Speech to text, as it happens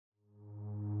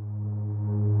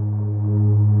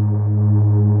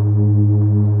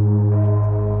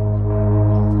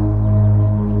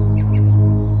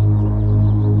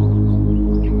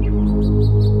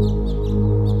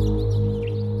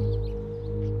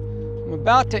I'm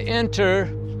about to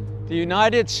enter the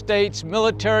United States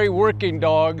Military Working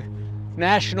Dog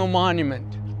National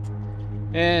Monument.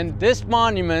 And this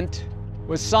monument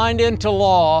was signed into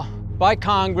law by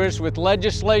Congress with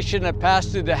legislation that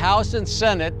passed through the House and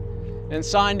Senate and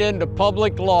signed into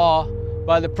public law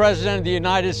by the President of the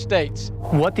United States.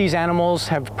 What these animals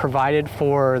have provided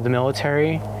for the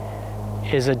military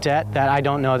is a debt that I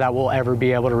don't know that we'll ever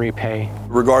be able to repay.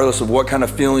 Regardless of what kind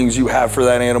of feelings you have for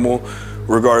that animal,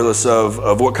 regardless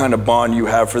of what kind of bond you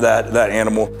have for that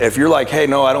animal, if you're like, hey,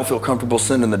 no, I don't feel comfortable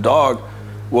sending the dog,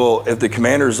 well, if the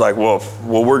commander's like, well,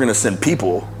 we're gonna send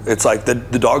people, it's like the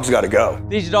dog's gotta go.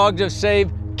 These dogs have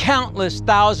saved countless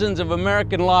thousands of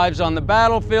American lives on the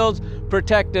battlefields,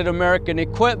 protected American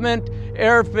equipment,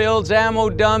 airfields, ammo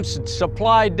dumps,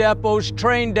 supply depots,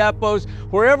 train depots.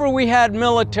 Wherever we had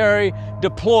military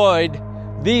deployed,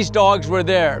 these dogs were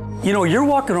there. You know, you're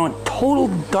walking on total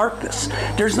darkness.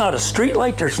 There's not a street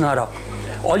light, there's not a,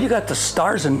 all you got the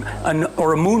stars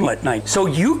or a moonlit night. So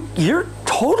you're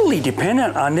totally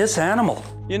dependent on this animal.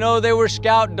 You know, they were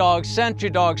scout dogs,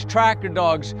 sentry dogs, tracker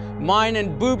dogs, mine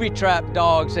and booby trap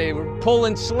dogs. They were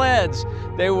pulling sleds.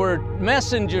 They were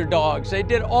messenger dogs. They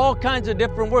did all kinds of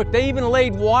different work. They even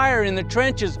laid wire in the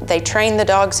trenches. They trained the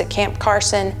dogs at Camp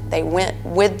Carson. They went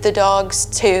with the dogs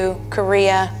to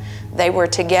Korea. They were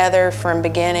together from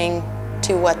beginning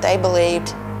to what they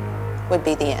believed would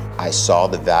be the end. I saw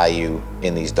the value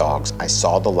in these dogs. I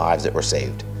saw the lives that were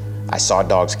saved. I saw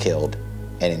dogs killed,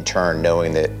 and in turn,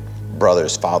 knowing that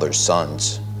brothers, fathers,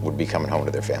 sons would be coming home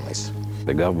to their families.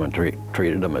 The government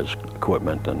treated them as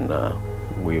equipment, and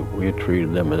we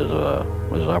treated them as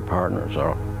our partners,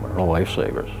 our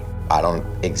lifesavers. I don't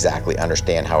exactly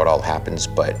understand how it all happens,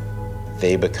 but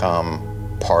they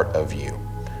become part of you.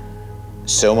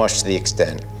 So much to the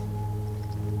extent,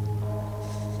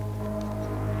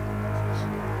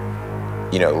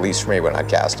 you know, at least for me, when I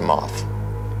cast them off,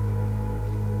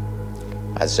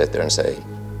 I'd sit there and say,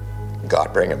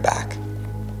 God, bring him back.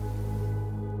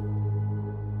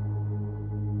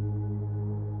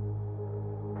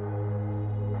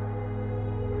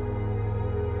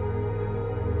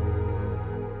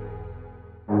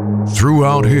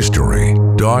 Throughout history,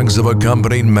 dogs have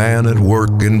accompanied man at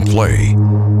work and play.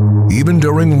 Even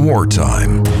during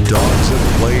wartime, dogs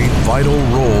have played vital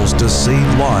roles to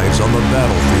save lives on the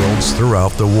battlefields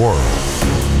throughout the world.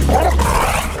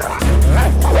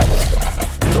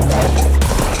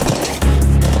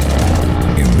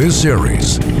 In this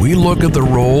series, we look at the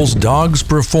roles dogs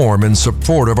perform in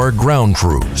support of our ground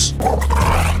troops.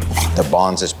 The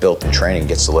bonds that's built in training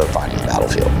get solidified in the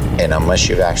battlefield. And unless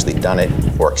you've actually done it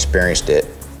or experienced it,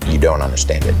 you don't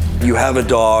understand it. You have a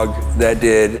dog that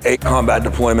did 8 combat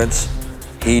deployments.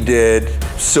 He did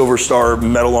Silver Star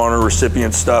Medal of Honor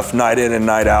recipient stuff night in and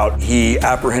night out. He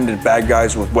apprehended bad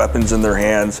guys with weapons in their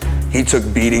hands. He took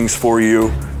beatings for you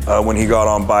when he got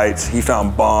on bites. He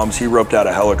found bombs. He roped out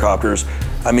of helicopters.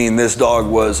 I mean, this dog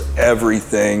was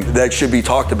everything that should be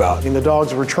talked about. And the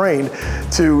dogs were trained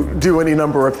to do any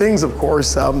number of things, of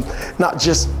course, not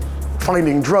just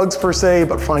finding drugs per se,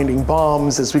 but finding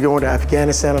bombs. As we go into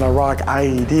Afghanistan and Iraq,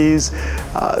 IEDs,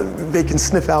 they can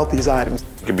sniff out these items.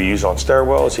 It can be used on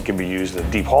stairwells, it can be used in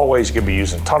deep hallways, it can be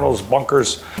used in tunnels,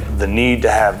 bunkers. The need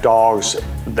to have dogs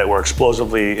that were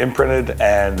explosively imprinted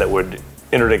and that would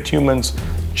interdict humans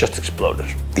just exploded.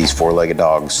 These 4-legged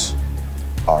dogs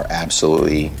are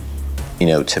absolutely, you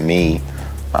know, to me,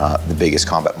 the biggest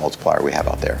combat multiplier we have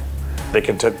out there. They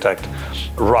can detect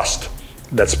rust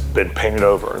that's been painted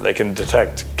over. They can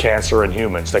detect cancer in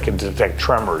humans. They can detect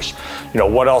tremors. You know,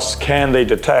 what else can they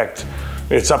detect?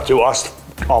 It's up to us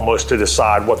almost to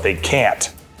decide what they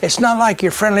can't. It's not like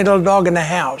your friendly little dog in the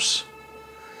house.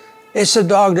 It's a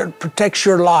dog that protects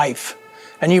your life,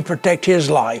 and you protect his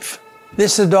life.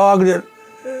 This is a dog that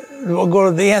will go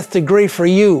to the nth degree for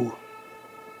you.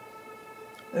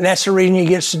 And that's the reason you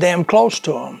get so damn close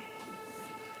to him.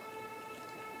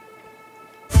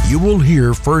 You will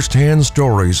hear first-hand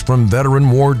stories from veteran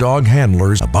war dog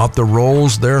handlers about the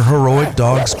roles their heroic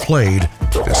dogs played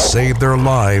to save their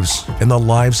lives and the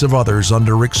lives of others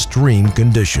under extreme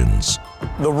conditions.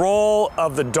 The role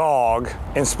of the dog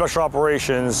in special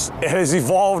operations has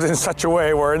evolved in such a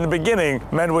way where in the beginning,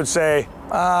 men would say,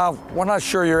 we're not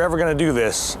sure you're ever going to do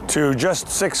this, to just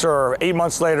 6 or 8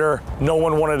 months later, no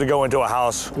one wanted to go into a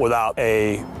house without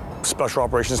a special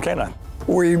operations canine.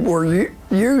 We were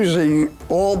using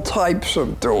all types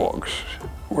of dogs,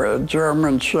 with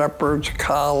German Shepherds,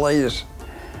 Collies,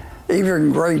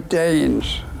 even Great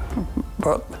Danes,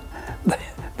 but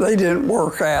they didn't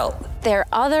work out. Their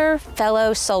other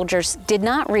fellow soldiers did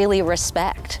not really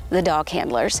respect the dog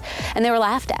handlers, and they were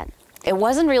laughed at. It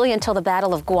wasn't really until the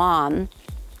Battle of Guam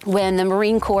when the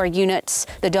Marine Corps units,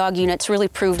 the dog units, really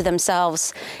proved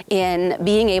themselves in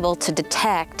being able to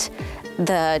detect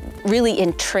the really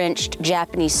entrenched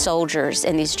Japanese soldiers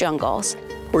in these jungles.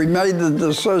 We made the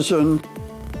decision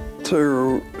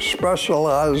to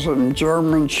specialize in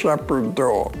German Shepherd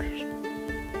dogs.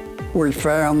 We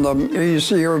found them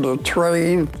easier to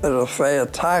train, that if they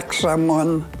attack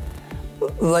someone,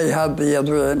 they had the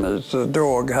advantage, the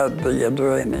dog had the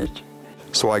advantage.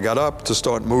 So I got up to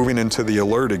start moving into the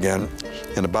alert again,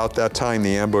 and about that time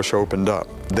the ambush opened up.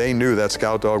 They knew that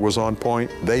scout dog was on point,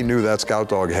 they knew that scout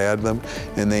dog had them,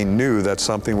 and they knew that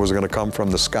something was going to come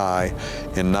from the sky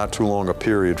in not too long a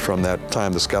period from that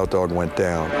time the scout dog went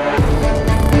down.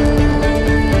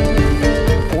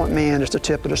 Point man is the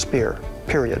tip of the spear,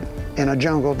 period, in a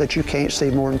jungle that you can't see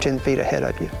more than 10 feet ahead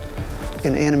of you,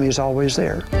 and the enemy is always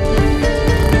there.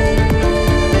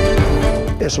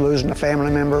 It's losing a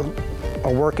family member,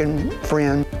 a working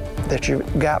friend that you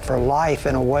got for life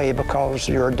in a way, because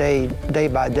your day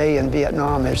by day in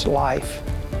Vietnam is life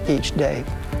each day.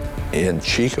 And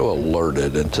Chico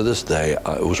alerted, and to this day,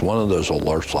 it was one of those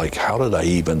alerts like, how did I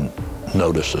even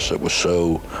notice this? It was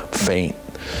so faint.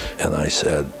 And I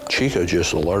said, Chico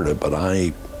just alerted, but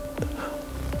I'm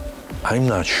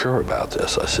not sure about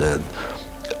this. I said,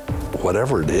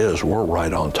 whatever it is, we're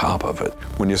right on top of it.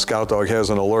 When your scout dog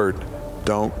has an alert,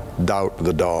 don't doubt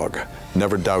the dog.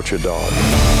 Never doubt your dog.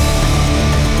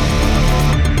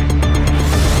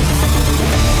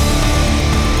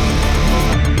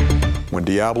 When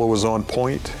Diablo was on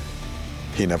point,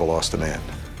 he never lost a man.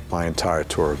 My entire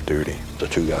tour of duty. The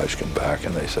two guys come back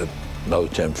and they said, another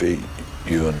 10 feet,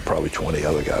 you and probably 20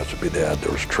 other guys would be dead.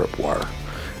 There was tripwire.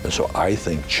 And so I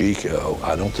think Chico,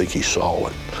 I don't think he saw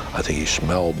it. I think he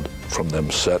smelled from them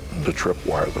setting the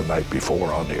tripwire the night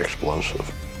before on the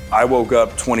explosive. I woke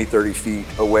up 20, 30 feet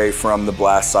away from the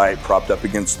blast site, propped up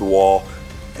against the wall.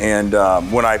 And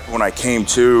when I came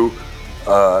to,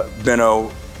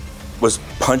 Benno was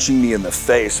punching me in the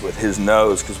face with his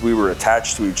nose because we were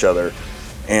attached to each other.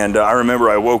 And I remember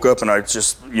I woke up and I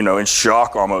just, in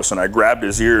shock almost, and I grabbed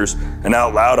his ears, and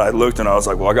out loud I looked and I was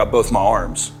like, well, I got both my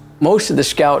arms. Most of the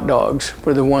scout dogs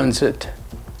were the ones that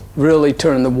really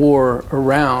turned the war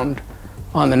around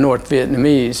on the North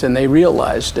Vietnamese, and they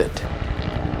realized it.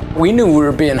 We knew we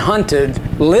were being hunted,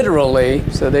 literally,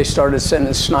 so they started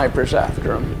sending snipers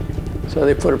after them. So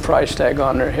they put a price tag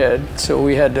on their head. So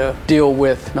we had to deal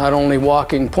with not only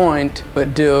walking point,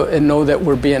 but know that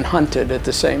we're being hunted at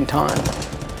the same time.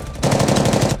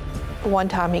 One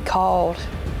time he called.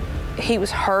 He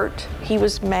was hurt, he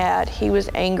was mad, he was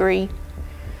angry.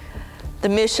 The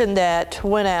mission that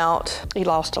went out, he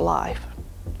lost a life.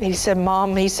 He said,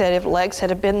 Mom, he said, if Lex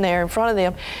had been there in front of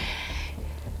them,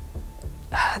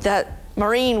 that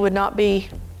Marine would not be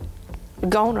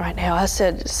gone right now. I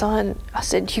said, son,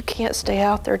 you can't stay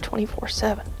out there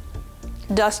 24/7.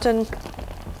 Dustin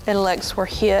and Lex were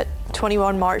hit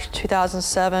 21 March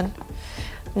 2007.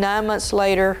 9 months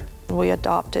later, we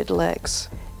adopted Lex.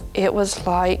 It was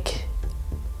like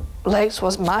Lex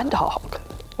was my dog,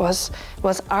 was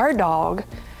our dog,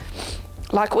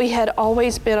 like we had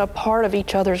always been a part of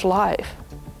each other's life.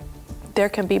 There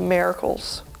can be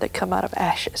miracles that come out of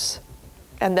ashes.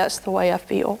 And that's the way I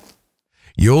feel.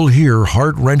 You'll hear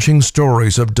heart-wrenching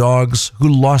stories of dogs who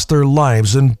lost their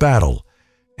lives in battle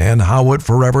and how it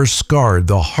forever scarred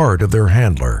the heart of their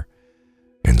handler,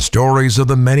 and stories of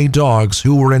the many dogs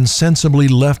who were insensibly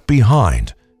left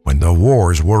behind when the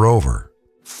wars were over.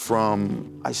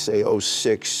 From, I say,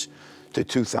 06 to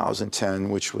 2010,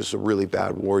 which was a really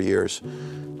bad war years,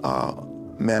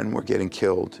 men were getting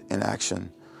killed in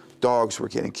action. Dogs were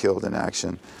getting killed in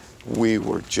action. We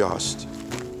were just,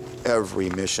 every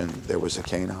mission, there was a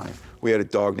canine. We had a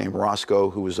dog named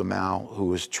Roscoe, who was a Mal, who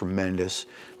was tremendous.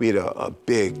 We had a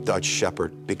big Dutch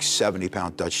Shepherd, big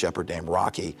 70-pound Dutch Shepherd named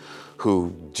Rocky,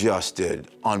 who just did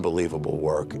unbelievable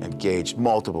work, engaged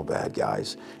multiple bad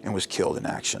guys, and was killed in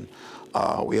action.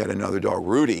 We had another dog,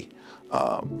 Rudy,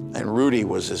 and Rudy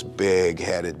was this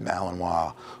big-headed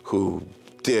Malinois who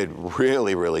did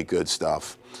really, really good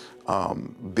stuff.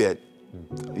 Bit,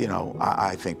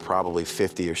 I think probably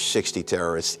 50 or 60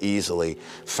 terrorists easily,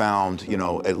 found,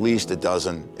 at least a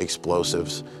dozen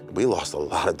explosives. We lost a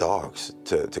lot of dogs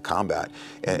to combat,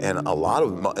 and a lot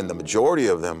of them, and the majority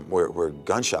of them were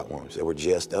gunshot wounds. They were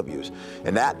GSWs,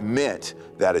 and that meant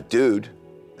that a dude,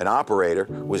 an operator,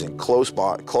 was in close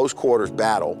quarters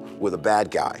battle with a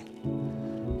bad guy.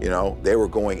 They were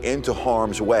going into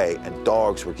harm's way, and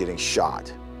dogs were getting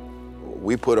shot.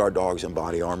 We put our dogs in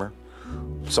body armor.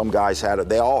 Some guys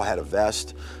they all had a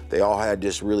vest. They all had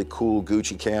this really cool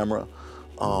Gucci camera.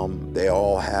 They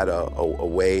all had a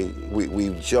way, we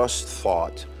just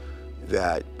thought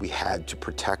that we had to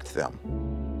protect them.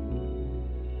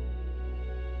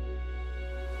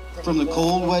 From the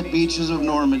cold, wet beaches of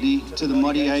Normandy to the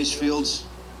muddy ice fields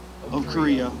of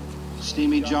Korea,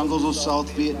 steamy jungles of South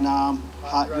Vietnam,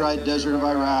 hot, dry desert of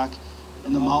Iraq,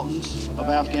 and the mountains of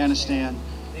Afghanistan,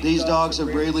 these dogs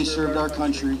have bravely served our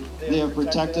country. They have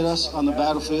protected us on the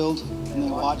battlefield, and they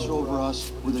watch over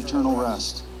us with eternal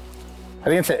rest. I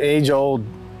think it's an age-old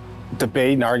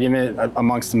debate and argument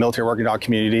amongst the military working dog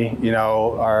community. You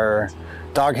know, our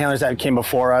dog handlers that came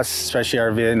before us, especially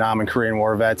our Vietnam and Korean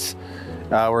War vets,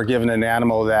 were given an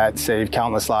animal that saved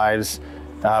countless lives,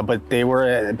 but they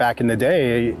were, back in the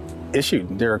day,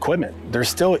 issued their equipment. They're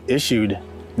still issued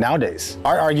nowadays.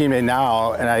 Our argument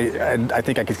now, and I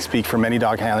think I could speak for many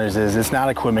dog handlers, is it's not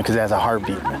equipment because it has a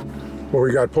heartbeat. When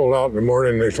we got pulled out in the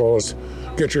morning, they told us,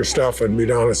 get your stuff and be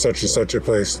down at such and such a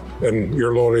place, and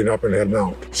you're loading up and heading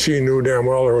out. She knew damn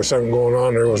well there was something going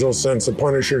on. There was no sense of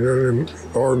punishing her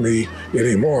or me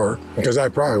anymore, because I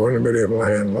probably wouldn't have been able to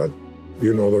handle it.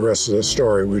 You know the rest of the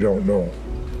story. We don't know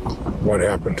what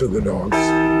happened to the dogs.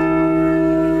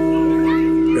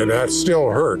 And that still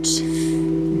hurts,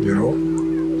 you know,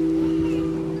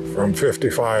 from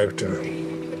 55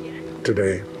 to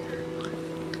today.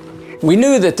 We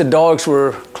knew that the dogs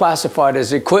were classified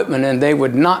as equipment and they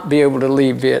would not be able to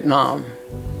leave Vietnam.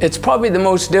 It's probably the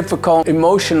most difficult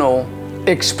emotional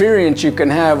experience you can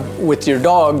have with your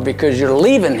dog because you're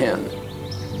leaving him.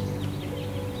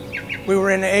 We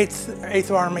were in the 8th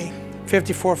Army,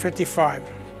 54, 55.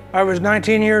 I was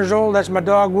 19 years old, that's my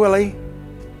dog Willie.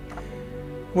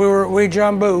 We were at Wee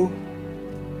Jambu.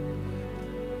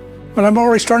 And I'm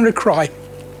already starting to cry.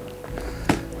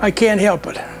 I can't help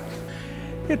it.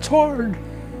 It's hard.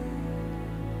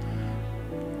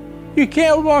 You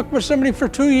can't walk with somebody for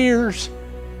 2 years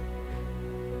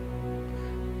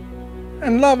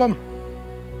and love them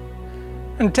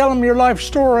and tell them your life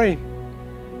story,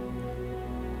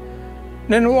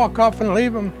 then walk off and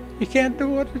leave them. You can't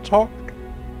do it, it's hard.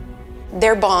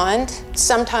 Their bond,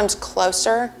 sometimes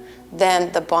closer than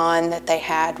the bond that they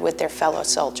had with their fellow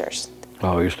soldiers.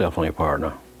 Oh, he's definitely a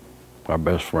partner, our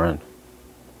best friend.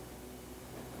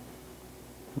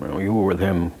 You know, you were with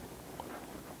him,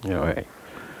 you know,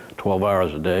 12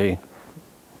 hours a day,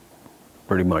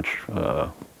 pretty much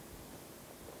the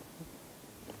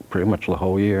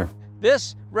whole year.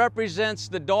 This represents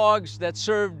the dogs that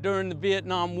served during the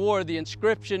Vietnam War. The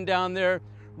inscription down there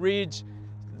reads,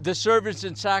 "The service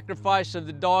and sacrifice of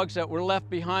the dogs that were left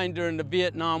behind during the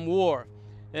Vietnam War."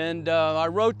 And I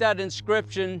wrote that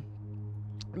inscription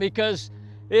because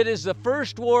it is the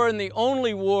first war and the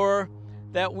only war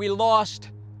that we lost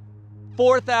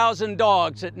 4,000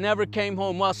 dogs that never came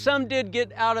home. While some did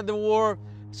get out of the war,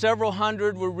 several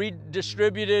hundred were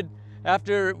redistributed.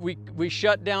 After we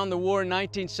shut down the war in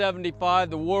 1975,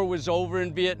 the war was over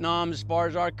in Vietnam as far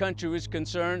as our country was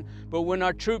concerned. But when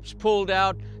our troops pulled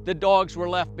out, the dogs were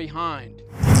left behind.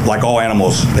 Like all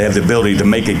animals, they have the ability to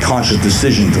make a conscious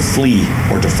decision to flee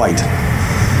or to fight.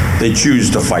 They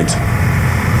choose to fight.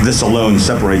 This alone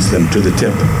separates them to the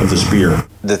tip of the spear.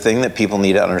 The thing that people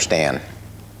need to understand,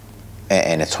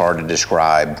 and it's hard to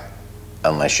describe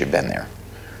unless you've been there,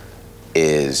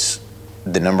 is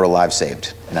the number of lives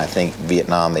saved. And I think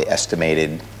Vietnam, they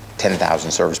estimated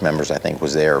 10,000 service members, I think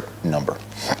was their number.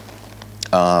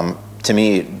 To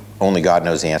me, only God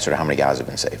knows the answer to how many guys have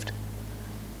been saved.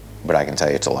 But I can tell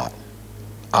you it's a lot.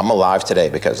 I'm alive today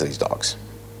because of these dogs.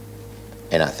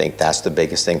 And I think that's the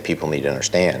biggest thing people need to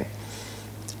understand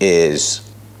is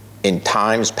in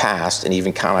times past and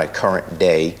even kind of current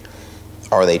day,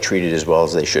 are they treated as well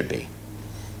as they should be?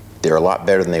 They're a lot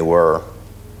better than they were,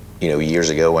 you know, years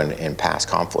ago in past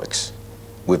conflicts.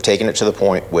 We've taken it to the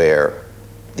point where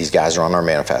these guys are on our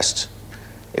manifest.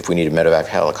 If we need a medevac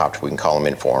helicopter, we can call them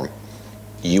in for them.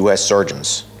 U.S.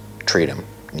 surgeons treat them,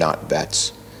 not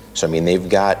vets. So, I mean, they've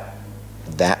got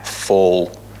that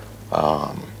full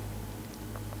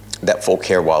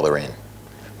care while they're in.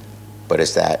 But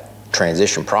it's that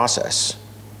transition process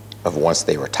of once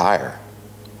they retire,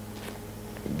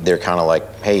 they're kind of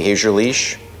like, hey, here's your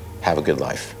leash, have a good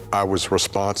life. I was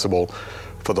responsible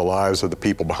for the lives of the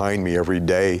people behind me every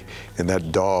day, and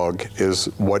that dog is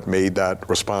what made that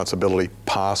responsibility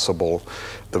possible.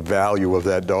 The value of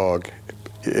that dog,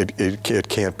 it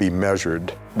can't be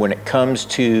measured. When it comes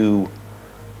to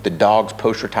the dogs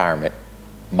post-retirement,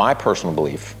 my personal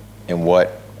belief and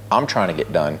what I'm trying to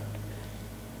get done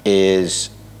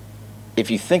is, if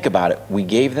you think about it, we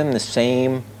gave them the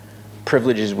same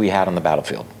privileges we had on the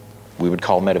battlefield. We would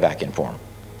call medevac in for them.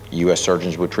 U.S.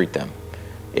 surgeons would treat them.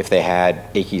 If they had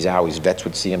achy owies, vets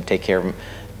would see them, take care of them.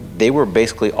 They were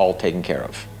basically all taken care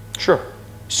of. Sure.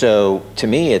 So to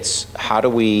me, it's how do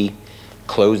we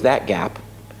close that gap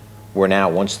where now,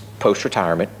 once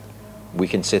post-retirement, we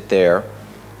can sit there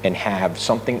and have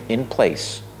something in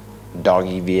place,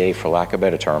 doggy VA for lack of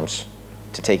better terms,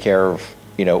 to take care of,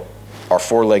 you know, our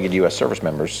four-legged U.S. service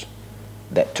members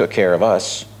that took care of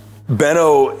us.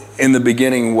 Benno in the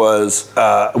beginning was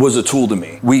a tool to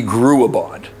me. We grew a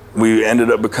bond. We ended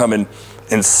up becoming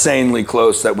insanely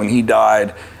close that when he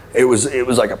died, it was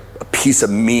like a piece of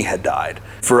me had died.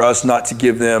 For us not to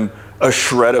give them a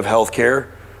shred of health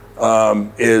care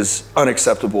is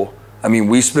unacceptable. I mean,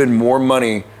 we spend more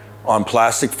money on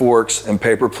plastic forks and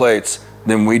paper plates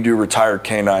than we do retired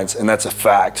canines, and that's a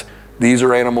fact. These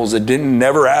are animals that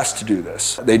never asked to do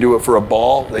this. They do it for a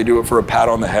ball, they do it for a pat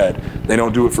on the head. They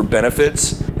don't do it for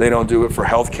benefits, they don't do it for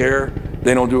health care,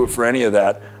 they don't do it for any of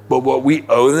that. But what we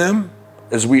owe them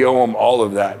is we owe them all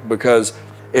of that, because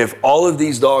if all of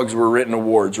these dogs were written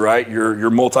awards, right,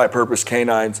 your multi-purpose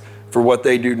canines for what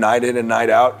they do night in and night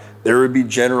out, there would be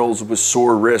generals with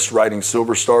sore wrists writing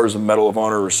silver stars and Medal of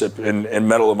Honor and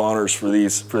Medal of Honors for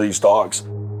these dogs.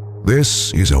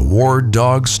 This is a war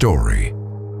dog story,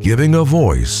 giving a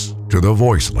voice to the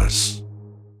voiceless.